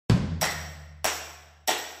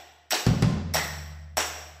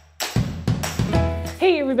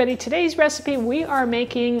Hey everybody, today's recipe we are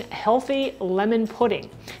making healthy lemon pudding.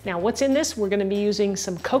 Now what's in this? We're going to be using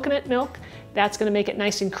some coconut milk. That's going to make it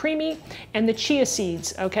nice and creamy, and the chia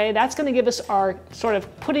seeds, okay? That's going to give us our sort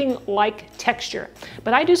of pudding-like texture.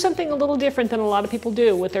 But I do something a little different than a lot of people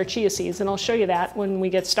do with their chia seeds, and I'll show you that when we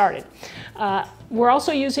get started. We're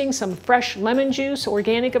also using some fresh lemon juice,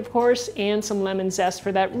 organic of course, and some lemon zest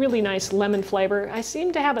for that really nice lemon flavor. I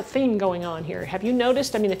seem to have a theme going on here. Have you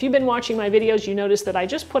noticed? I mean, if you've been watching my videos, you noticed that I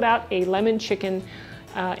just put out a lemon chicken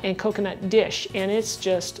and coconut dish, and it's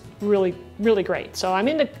just really great. So I'm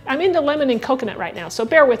into lemon and coconut right now, so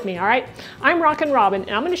bear with me, all right? I'm Rockin' Robin,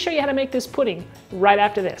 and I'm going to show you how to make this pudding right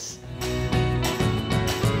after this.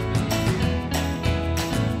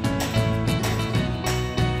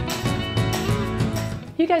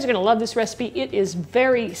 You guys are going to love this recipe. It is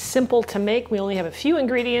very simple to make. We only have a few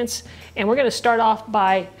ingredients, and we're going to start off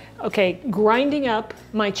by, grinding up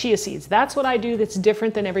my chia seeds. That's what I do that's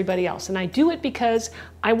different than everybody else, and I do it because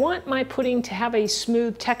I want my pudding to have a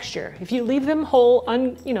smooth texture. If you leave them whole,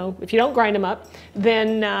 if you don't grind them up,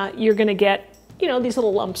 then you're going to get, these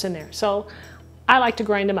little lumps in there. So I like to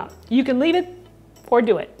grind them up. You can leave it or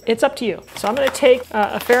do it. It's up to you. So I'm going to take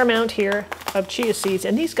a fair amount here of chia seeds,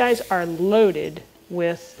 and these guys are loaded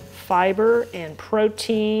with fiber and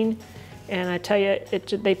protein, and I tell you,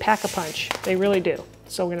 they pack a punch. They really do.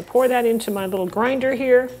 So we're going to pour that into my little grinder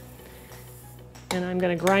here, and I'm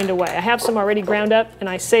going to grind away. I have some already ground up, and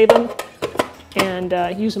I save them and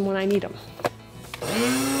use them when I need them.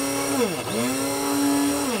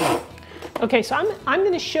 Okay, so I'm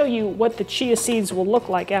going to show you what the chia seeds will look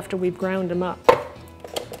like after we've ground them up.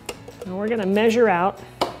 Now we're going to measure out.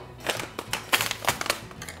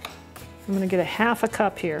 I'm going to get a half a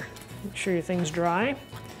cup here. Make sure your thing's dry.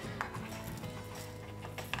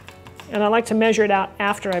 And I like to measure it out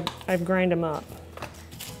after I've ground them up.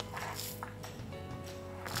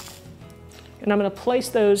 And I'm going to place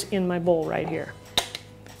those in my bowl right here.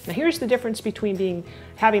 Now here's the difference between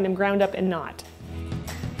having them ground up and not.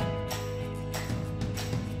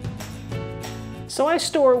 So I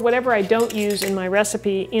store whatever I don't use in my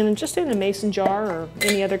recipe just in a mason jar or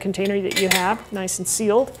any other container that you have, nice and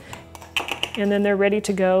sealed. And then they're ready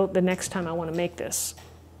to go the next time I want to make this.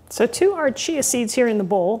 So to our chia seeds here in the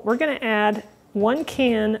bowl, we're going to add 1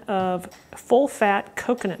 can of full-fat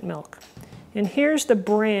coconut milk. And here's the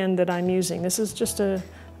brand that I'm using. This is just a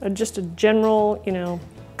general,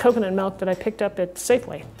 coconut milk that I picked up at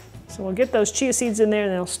Safeway. So we'll get those chia seeds in there,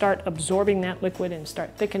 and they'll start absorbing that liquid and start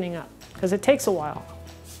thickening up, because it takes a while.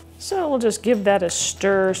 So we'll just give that a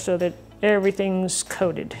stir so that everything's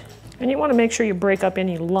coated. And you want to make sure you break up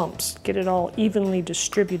any lumps. Get it all evenly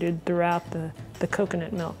distributed throughout the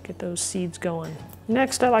coconut milk. Get those seeds going.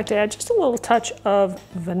 Next, I like to add just a little touch of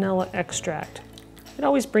vanilla extract. It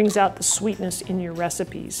always brings out the sweetness in your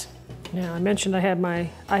recipes. Now, I mentioned I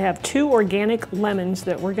have 2 organic lemons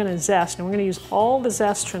that we're going to zest, and we're going to use all the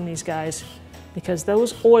zest from these guys because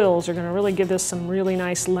those oils are going to really give us some really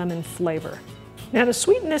nice lemon flavor. Now, to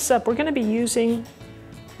sweeten this up, we're going to be using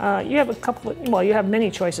you have many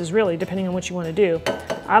choices really, depending on what you want to do.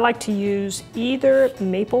 I like to use either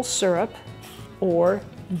maple syrup or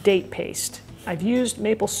date paste. I've used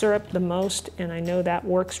maple syrup the most, and I know that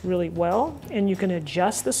works really well. And you can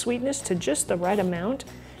adjust the sweetness to just the right amount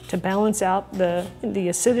to balance out the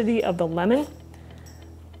acidity of the lemon.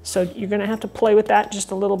 So you're going to have to play with that just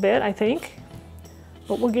a little bit, I think.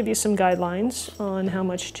 But we'll give you some guidelines on how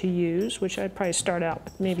much to use, which I'd probably start out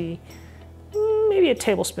with maybe a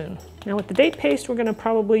tablespoon. Now with the date paste, we're going to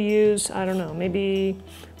probably use, I don't know, maybe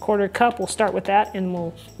 1/4 cup. We'll start with that, and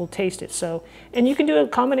we'll taste it. So, and you can do a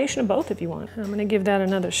combination of both if you want. I'm going to give that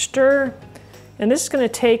another stir, and this is going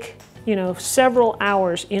to take, several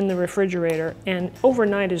hours in the refrigerator, and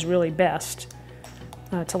overnight is really best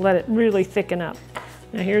to let it really thicken up.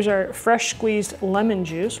 Now here's our fresh squeezed lemon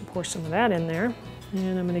juice. We'll pour some of that in there,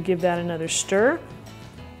 and I'm going to give that another stir,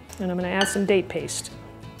 and I'm going to add some date paste.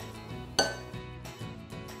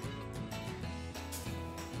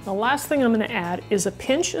 The last thing I'm going to add is a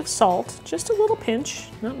pinch of salt, just a little pinch,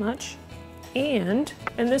 not much. And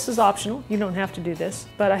this is optional, you don't have to do this,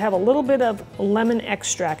 but I have a little bit of lemon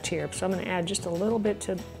extract here, so I'm going to add just a little bit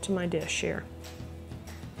to my dish here.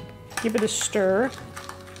 Give it a stir.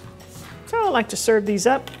 So I like to serve these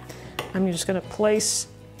up. I'm just going to place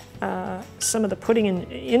some of the pudding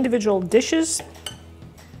in individual dishes.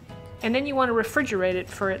 And then you want to refrigerate it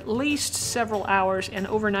for at least several hours, and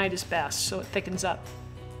overnight is best, so it thickens up.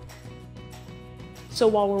 So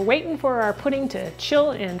while we're waiting for our pudding to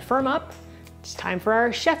chill and firm up, it's time for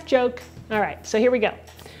our chef joke. All right, so here we go.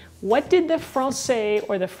 What did the Français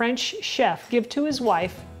or the French chef give to his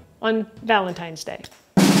wife on Valentine's Day?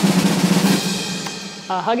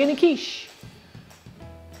 a hug and a quiche.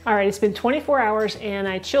 All right, it's been 24 hours and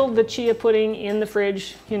I chilled the chia pudding in the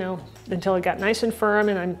fridge, you know, until it got nice and firm.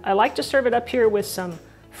 And I like to serve it up here with some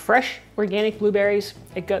fresh organic blueberries.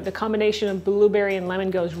 The combination of blueberry and lemon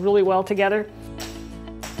goes really well together.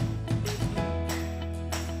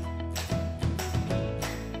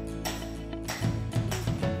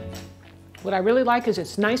 What I really like is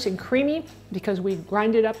it's nice and creamy because we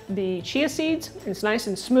grinded up the chia seeds. It's nice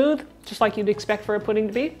and smooth, just like you'd expect for a pudding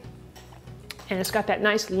to be. And it's got that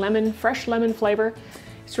nice lemon, fresh lemon flavor.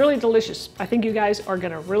 It's really delicious. I think you guys are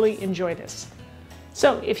gonna really enjoy this.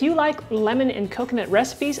 So if you like lemon and coconut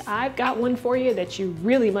recipes, I've got one for you that you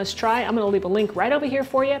really must try. I'm gonna leave a link right over here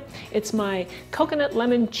for you. It's my coconut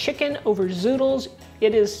lemon chicken over Zoodles.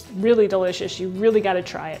 It is really delicious. You really gotta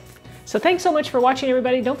try it. So thanks so much for watching,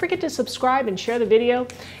 everybody. Don't forget to subscribe and share the video,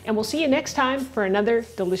 and we'll see you next time for another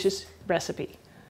delicious recipe.